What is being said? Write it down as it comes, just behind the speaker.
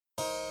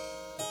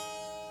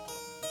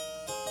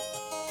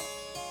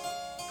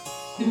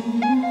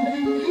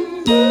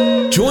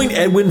Join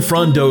Edwin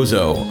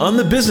Frondozo on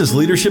the Business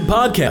Leadership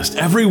Podcast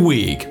every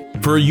week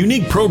for a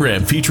unique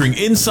program featuring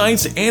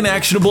insights and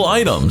actionable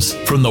items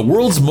from the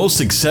world's most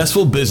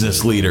successful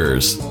business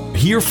leaders.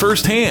 Hear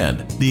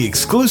firsthand the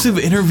exclusive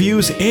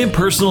interviews and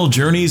personal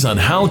journeys on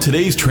how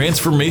today's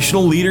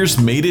transformational leaders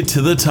made it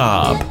to the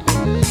top.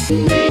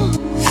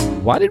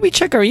 Why did we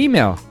check our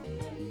email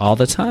all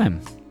the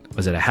time?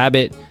 Was it a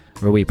habit?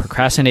 Were we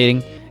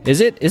procrastinating? Is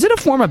it a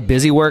form of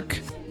busy work?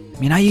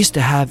 I used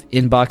to have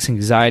inbox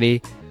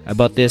anxiety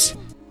about this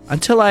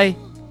until I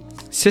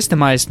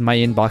systemized my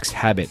inbox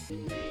habit,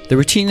 the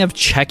routine of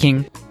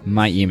checking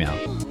my email.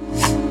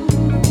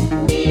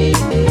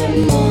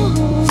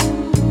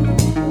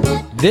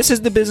 This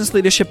is the Business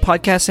Leadership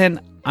Podcast,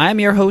 and I'm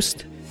your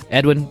host,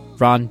 Edwin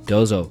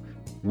Frondozo.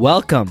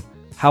 Welcome.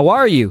 How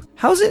are you?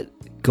 How's it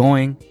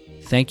going?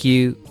 Thank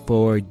you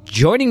for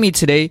joining me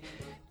today.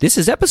 This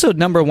is episode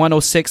number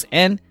 106,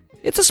 and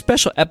it's a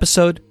special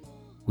episode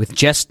with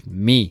just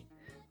me.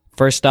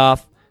 First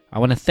off, I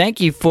want to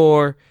thank you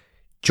for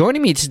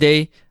joining me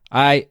today.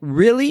 I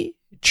really,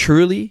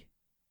 truly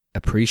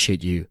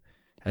appreciate you.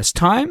 As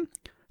time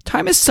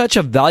is such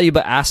a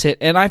valuable asset,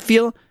 and I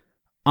feel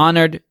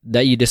honored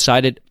that you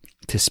decided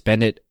to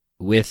spend it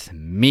with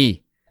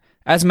me.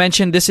 As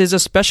mentioned, this is a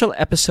special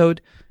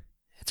episode.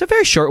 It's a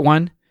very short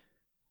one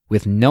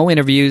with no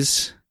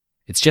interviews.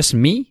 It's just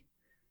me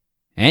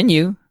and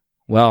you.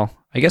 Well,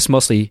 I guess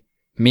mostly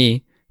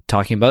me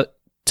talking about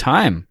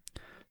time.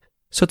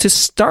 So to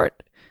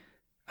start,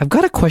 I've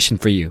got a question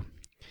for you.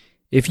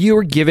 If you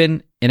were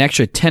given an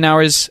extra 10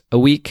 hours a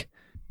week,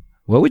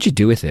 what would you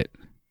do with it?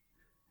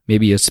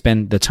 Maybe you'll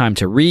spend the time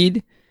to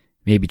read,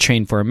 maybe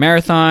train for a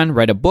marathon,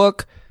 write a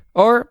book,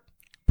 or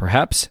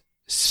perhaps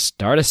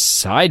start a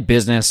side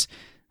business.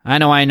 I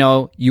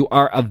know, you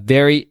are a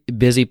very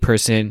busy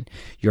person.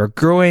 You're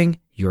growing,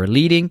 you're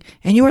leading,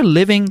 and you are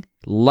living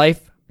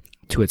life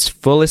to its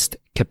fullest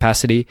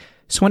capacity.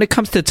 So when it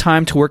comes to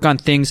time to work on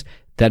things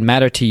that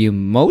matter to you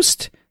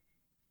most,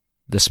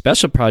 the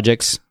special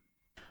projects,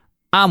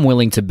 I'm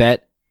willing to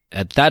bet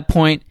at that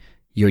point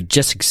you're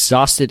just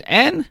exhausted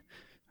and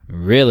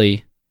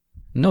really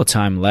no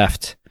time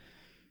left.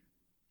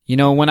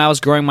 When I was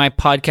growing my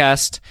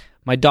podcast,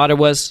 my daughter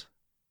was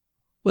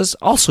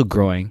also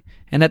growing,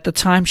 and at the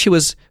time she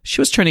was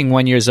turning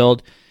 1 year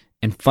old.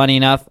 And funny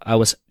enough, I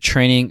was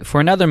training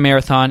for another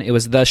marathon. It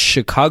was the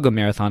Chicago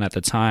Marathon at the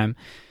time.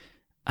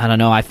 I don't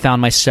know, I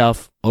found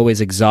myself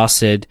always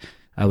exhausted.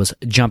 I was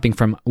jumping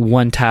from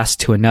one task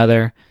to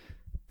another,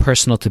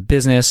 personal to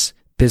business,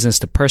 business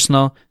to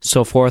personal,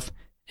 so forth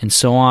and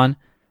so on.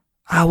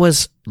 I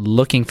was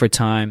looking for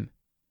time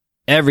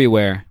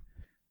everywhere.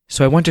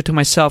 So I wondered to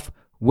myself,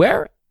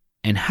 where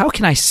and how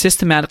can I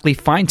systematically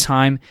find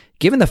time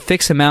given the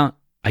fixed amount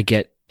I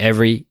get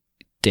every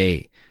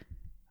day?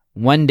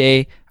 One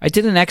day, I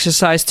did an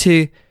exercise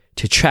to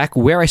track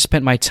where I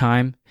spent my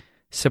time.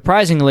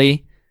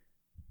 Surprisingly,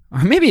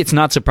 or maybe it's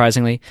not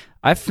surprisingly,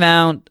 I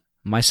found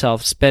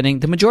myself spending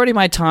the majority of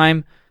my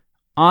time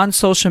on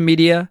social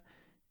media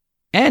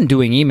and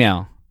doing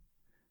email.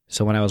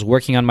 So when I was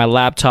working on my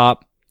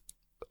laptop,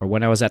 or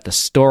when I was at the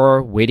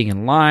store waiting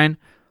in line,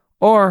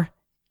 or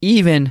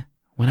even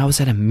when I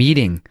was at a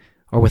meeting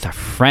or with a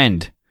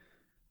friend,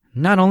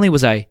 not only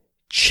was I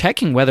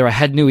checking whether I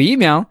had new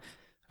email,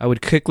 I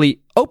would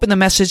quickly open the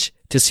message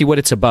to see what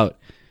it's about.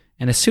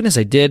 And as soon as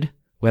I did,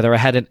 whether I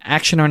had an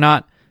action or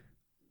not,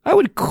 I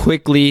would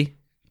quickly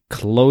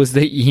close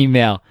the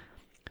email.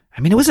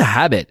 It was a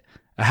habit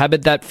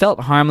that felt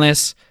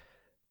harmless.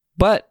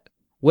 But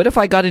what if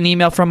I got an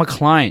email from a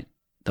client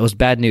that was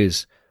bad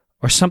news,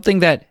 or something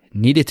that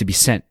needed to be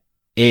sent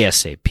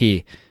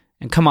ASAP?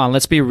 And come on,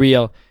 let's be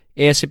real.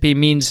 ASAP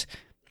means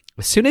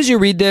as soon as you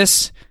read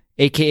this,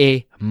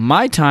 aka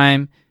my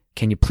time,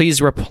 can you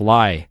please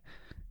reply?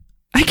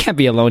 I can't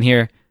be alone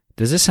here.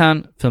 Does this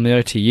sound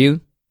familiar to you?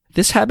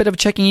 This habit of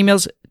checking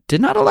emails did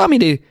not allow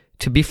me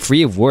to be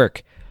free of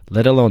work,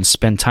 let alone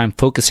spend time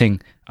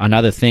focusing on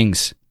other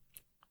things.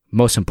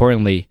 Most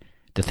importantly,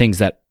 the things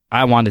that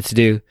I wanted to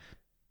do.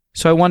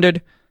 So I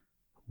wondered,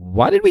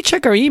 why did we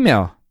check our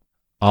email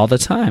all the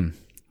time?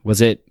 Was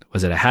it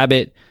a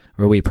habit?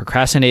 Were we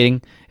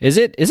procrastinating? Is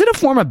it a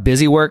form of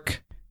busy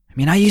work?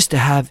 I used to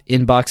have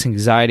inbox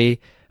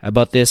anxiety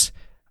about this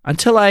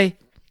until I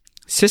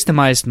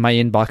systemized my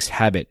inbox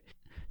habit,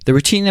 the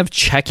routine of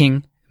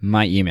checking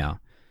my email.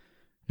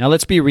 Now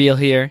let's be real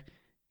here.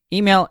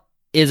 Email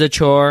is a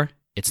chore.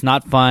 It's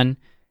not fun.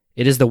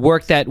 It is the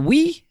work that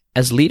we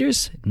as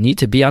leaders need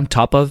to be on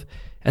top of,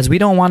 as we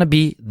don't want to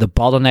be the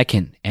bottleneck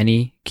in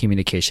any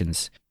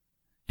communications.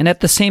 And at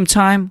the same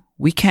time,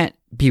 we can't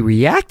be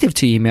reactive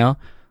to email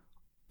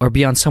or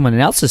be on someone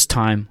else's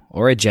time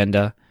or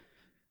agenda.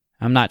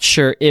 I'm not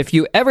sure if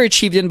you ever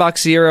achieved inbox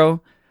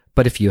zero,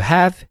 but if you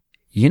have,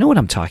 you know what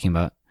I'm talking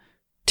about.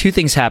 Two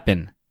things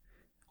happen.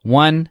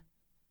 One,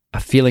 a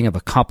feeling of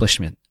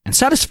accomplishment and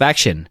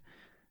satisfaction,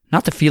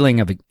 not the feeling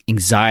of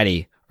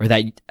anxiety or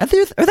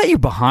that you're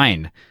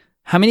behind.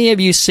 How many of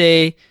you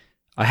say,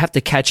 I have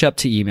to catch up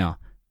to email?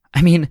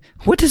 I mean,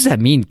 what does that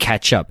mean,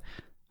 catch up?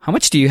 How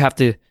much do you have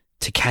to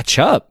catch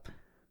up?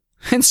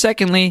 And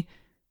secondly,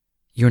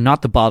 you're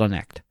not the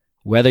bottleneck.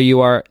 Whether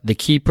you are the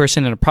key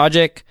person in a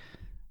project,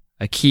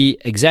 a key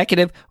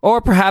executive,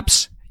 or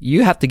perhaps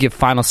you have to give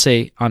final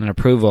say on an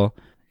approval,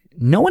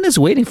 no one is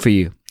waiting for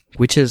you,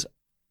 which is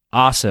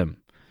awesome.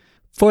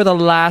 For the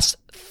last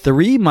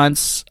 3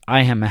 months,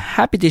 I am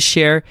happy to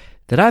share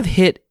that I've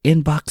hit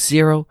inbox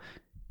zero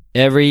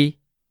every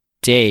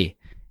day.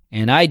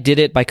 And I did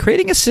it by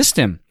creating a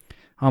system.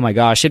 Oh my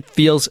gosh, it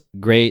feels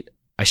great.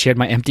 I shared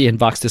my empty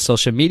inbox to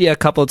social media a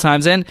couple of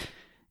times and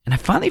I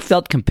finally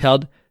felt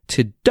compelled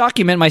to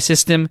document my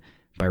system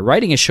by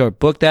writing a short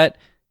book that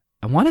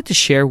I wanted to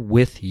share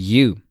with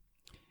you.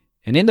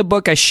 And in the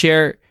book, I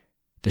share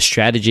the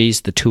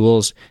strategies, the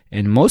tools,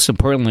 and most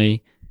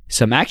importantly,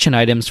 some action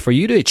items for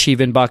you to achieve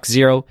inbox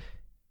zero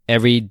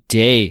every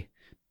day.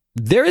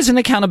 There is an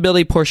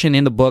accountability portion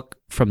in the book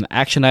from the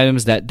action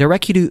items that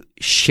direct you to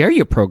share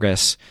your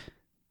progress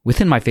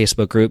within my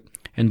Facebook group.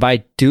 And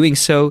by doing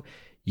so,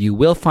 you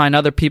will find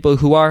other people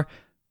who are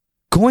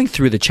going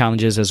through the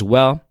challenges as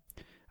well.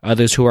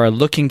 Others who are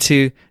looking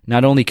to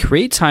not only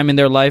create time in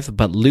their life,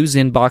 but lose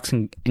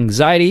inbox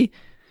anxiety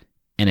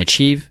and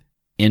achieve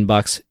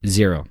inbox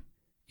zero.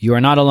 You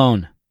are not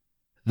alone.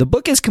 The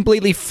book is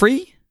completely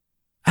free.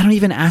 I don't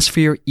even ask for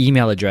your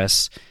email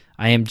address.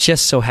 I am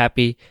just so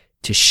happy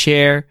to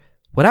share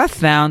what I've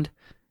found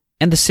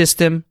and the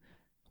system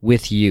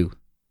with you.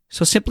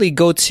 So simply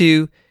go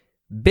to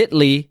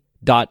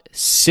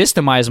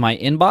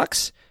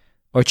bit.ly.systemizemyinbox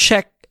or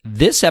check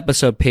this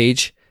episode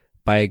page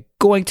by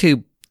going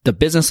to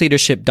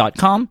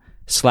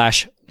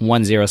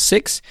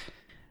thebusinessleadership.com/106.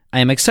 I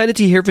am excited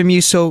to hear from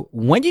you. So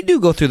when you do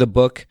go through the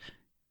book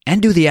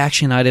and do the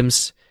action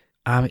items,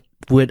 I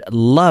would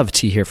love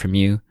to hear from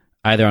you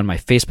either on my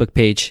Facebook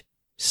page,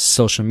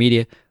 social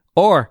media,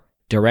 or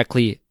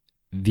directly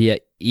via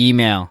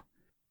email.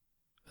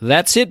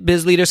 That's it,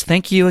 biz leaders.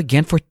 Thank you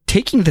again for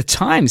taking the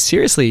time,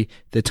 seriously,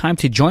 the time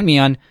to join me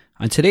on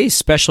today's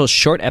special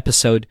short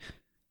episode.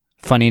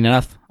 Funny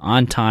enough,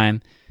 on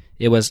time.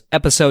 It was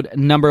episode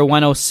number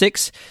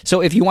 106.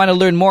 So if you want to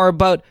learn more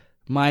about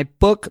my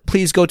book,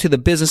 please go to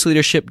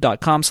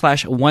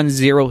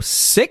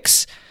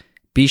thebusinessleadership.com/106.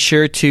 Be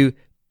sure to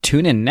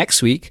tune in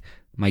next week.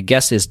 My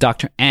guest is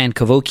Dr. Ann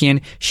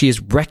Kavokian. She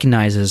is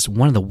recognized as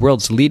one of the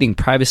world's leading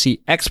privacy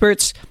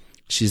experts.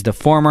 She's the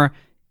former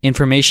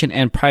Information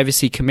and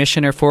Privacy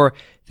Commissioner for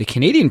the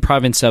Canadian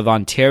province of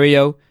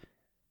Ontario.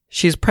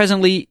 She is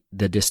presently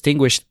the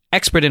Distinguished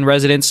Expert in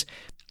Residence,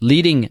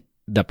 leading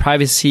the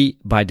Privacy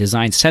by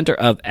Design Center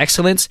of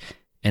Excellence,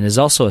 and is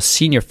also a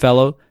Senior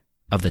Fellow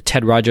of the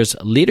Ted Rogers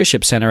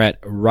Leadership Center at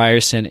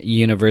Ryerson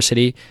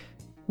University.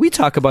 We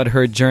talk about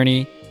her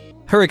journey,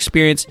 her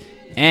experience,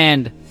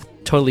 and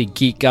totally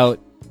geek out,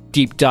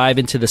 deep dive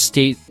into the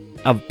state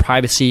of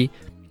privacy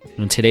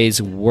in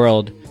today's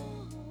world.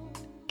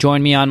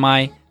 Join me on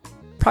my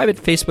private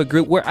Facebook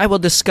group where I will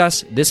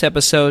discuss this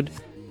episode,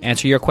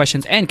 answer your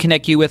questions, and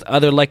connect you with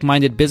other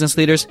like-minded business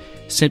leaders.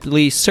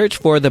 Simply search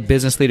for the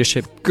Business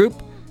Leadership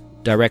Group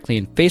directly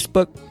in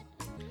Facebook.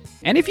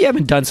 And if you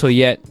haven't done so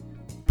yet,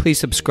 please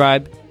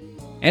subscribe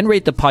and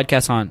rate the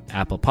podcast on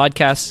Apple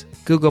Podcasts,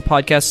 Google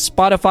Podcasts,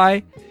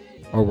 Spotify,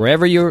 or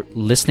wherever you're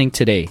listening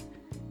today.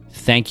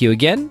 Thank you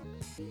again.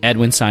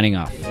 Edwin signing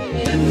off.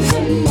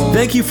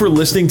 Thank you for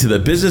listening to the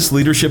Business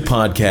Leadership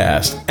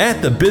Podcast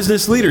at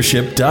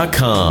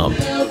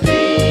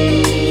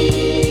thebusinessleadership.com.